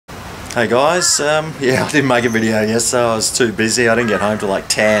Hey guys, yeah, I didn't make a video yesterday, I was too busy. I didn't get home till like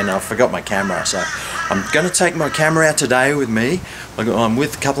 10, I forgot my camera, so I'm going to take my camera out today with me. I'm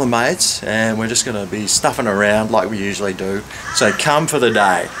with a couple of mates and we're just going to be stuffing around like we usually do. So come for the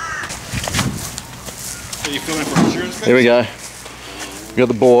day. Are you filming for insurance? Here we go. We got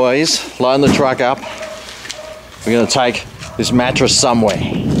the boys loading the truck up. We're going to take this mattress somewhere,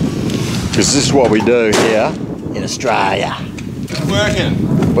 because this is what we do here in Australia. Working.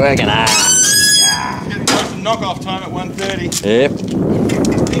 Working hard. Getting close to knock-off time at 1:30. Yep.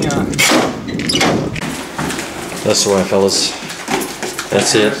 That's the way, fellas.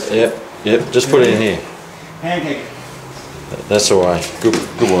 That's it. Yep. Just put it in here. Pancake. That's the way. Good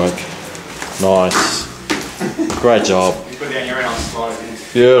work. Nice. Great job. You put down your own slide.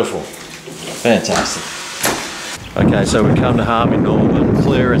 Beautiful. Fantastic. Okay, so we come to Harvey Norman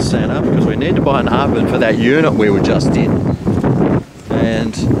Clearance Centre because we need to buy an oven for that unit we were just in.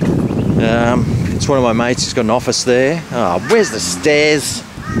 And it's one of my mates, he's got an office there. Oh, where's the stairs?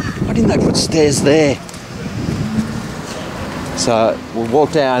 Why didn't they put stairs there? So we'll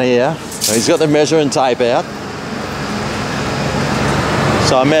walk down here. So he's got the measuring tape out.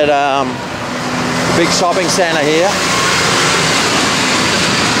 So I'm at a big shopping centre here.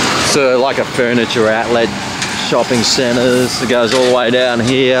 So like a furniture outlet, shopping centres. It goes all the way down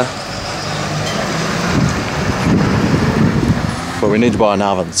here. But we need to buy an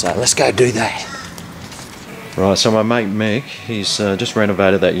oven, so let's go do that. Right, so my mate Mick, he's just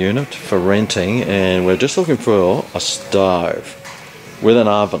renovated that unit for renting, and we're just looking for a stove with an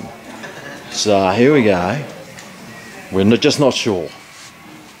oven. So here we go. We're just not sure.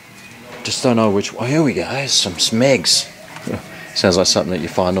 Just don't know which. Oh, here we go. Some smegs. Sounds like something that you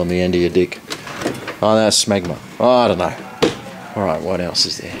find on the end of your dick. Oh, that's smegma. Oh, I don't know. All right, what else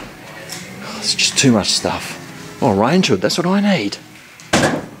is there? Oh, it's just too much stuff. Oh, range hood, that's what I need.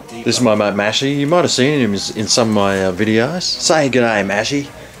 This is my mate Mashie. You might have seen him in some of my videos. Say g'day, Mashie.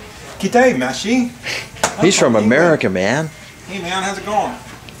 G'day, Mashie. He's from America, man. Hey, man, how's it going?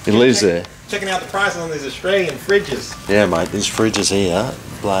 He lives there. Checking out the prices on these Australian fridges. Yeah, mate, these fridges here,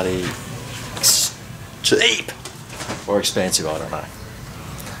 bloody cheap. Or expensive, I don't know.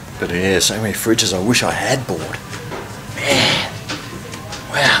 But yeah, so many fridges I wish I had bought. Man.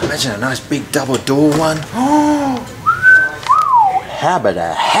 Wow, imagine a nice big double door one. Oh,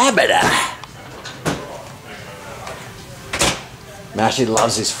 habita. Mashie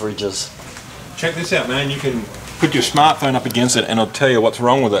loves his fridges. Check this out, man. You can put your smartphone up against it and it'll tell you what's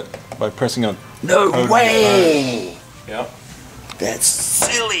wrong with it by pressing a No code. way! Yeah. That's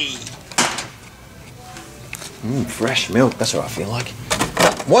silly. Fresh milk, that's what I feel like.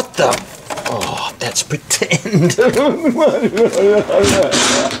 What the? Oh, that's pretend.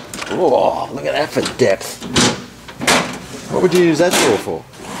 Oh, look at that for depth. What would you use that for?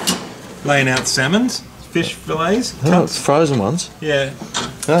 Laying out salmons, fish fillets. Oh, it's frozen ones. Yeah.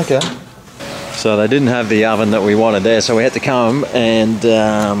 Okay. So they didn't have the oven that we wanted there, so we had to come and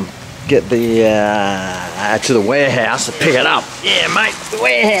get the to the warehouse to pick it up. Yeah, mate, the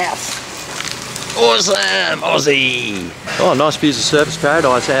warehouse. Awesome, Aussie. Oh, nice piece of Surface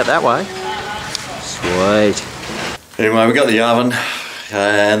Paradise out that way. Sweet. Anyway, we got the oven,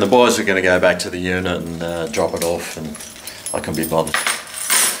 and the boys are going to go back to the unit and drop it off, and I couldn't be bothered.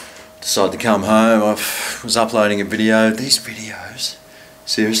 Decided to come home. I was uploading a video. These videos,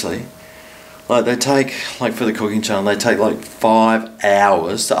 seriously, like they take, like for the cooking channel, they take like 5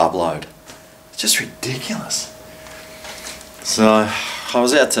 hours to upload. It's just ridiculous. So I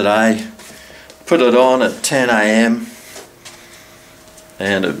was out today, put it on at 10 AM,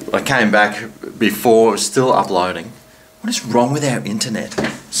 and I came back before it was still uploading. What is wrong with our internet?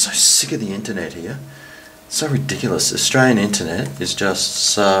 I'm so sick of the internet here. It's so ridiculous. Australian internet is just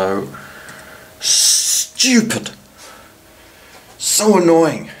so stupid. So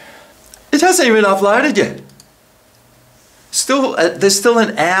annoying. It hasn't even uploaded yet. Still, there's still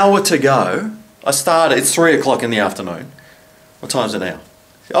an hour to go. I started, it's 3 o'clock in the afternoon. What time is it now?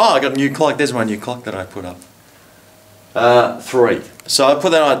 Oh, I got a new clock. There's my new clock that I put up. 3. So I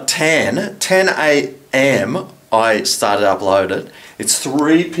put that on at 10 AM I started to upload it. It's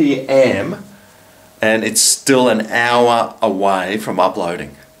 3 PM and it's still an hour away from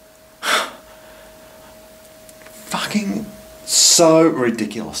uploading. Fucking so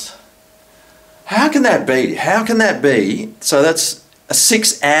ridiculous. How can that be? How can that be? So that's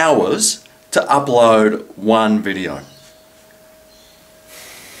 6 hours to upload one video.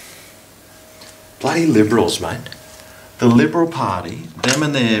 Bloody Liberals, mate. The Liberal Party, them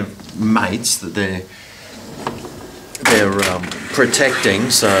and their mates that they're protecting,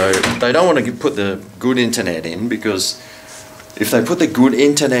 so they don't want to put the good internet in, because if they put the good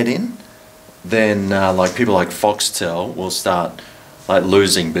internet in, then like people like Foxtel will start like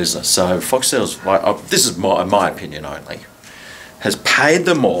losing business. So Foxtel's, like, this is my opinion only, has paid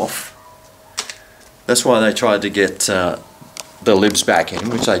them off. That's why they tried to get the libs back in,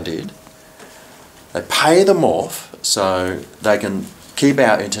 which they did. They pay them off so they can keep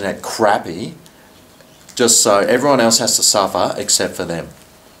our internet crappy, just so everyone else has to suffer except for them.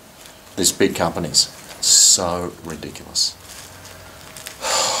 These big companies. So ridiculous.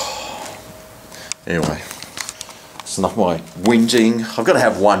 Anyway, it's enough my whinging. I've got to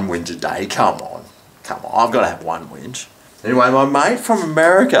have one whinge a day. Come on. I've got to have one whinge. Anyway, my mate from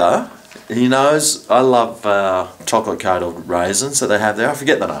America, he knows I love chocolate coated raisins that they have there. I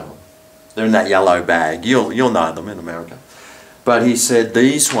forget the name of them. They're in that yellow bag. You'll know them in America. But he said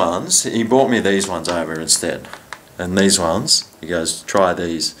these ones, he bought me these ones over instead. And these ones, he goes, try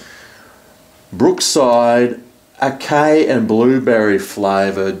these. Brookside, acai and blueberry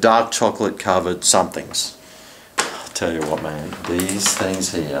flavoured, dark chocolate covered somethings. I'll tell you what, man, these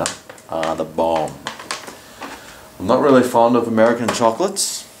things here are the bomb. I'm not really fond of American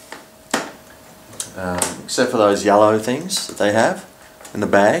chocolates, except for those yellow things that they have in the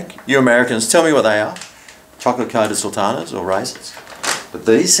bag. You Americans, tell me what they are. Chocolate coated sultanas or raisins. But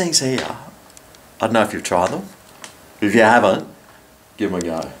these things here, I don't know if you've tried them. If you haven't, give them a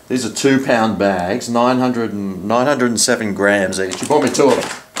go. These are 2-pound bags, 907 grams each. You bought me 2 of them.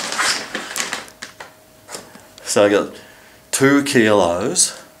 So I got 2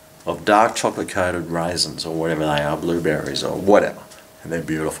 kilos of dark chocolate coated raisins or whatever they are, blueberries or whatever. And they're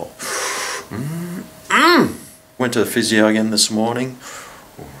beautiful. Went to the physio again this morning.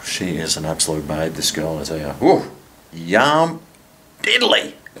 Oh, she is an absolute babe, this girl, I tell you. Oh, yum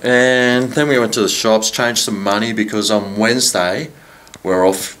diddly. And then we went to the shops, changed some money because on Wednesday we're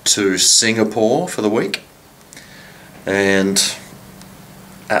off to Singapore for the week. And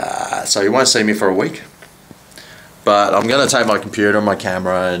so you won't see me for a week. But I'm going to take my computer and my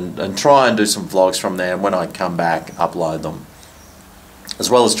camera and try and do some vlogs from there. And when I come back, upload them. As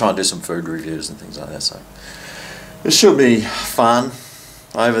well as try and do some food reviews and things like that. So it should be fun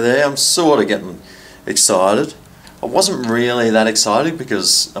over there. I'm sort of getting excited. I wasn't really that excited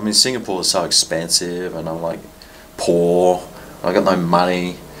because, I mean, Singapore is so expensive and I'm like poor. I got no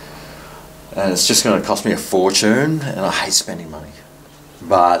money. And it's just going to cost me a fortune. And I hate spending money.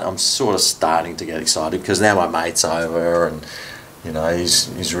 But I'm sort of starting to get excited because now my mate's over and, you know,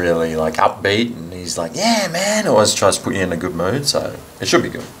 he's really like upbeat and he's like, yeah, man, always tries to put you in a good mood, so it should be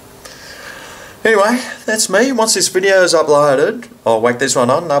good. Anyway, that's me. Once this video is uploaded, I'll whack this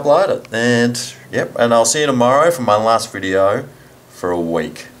one on and upload it. And, yep, and I'll see you tomorrow for my last video for a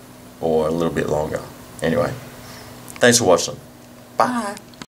week or a little bit longer. Anyway, thanks for watching. Bye.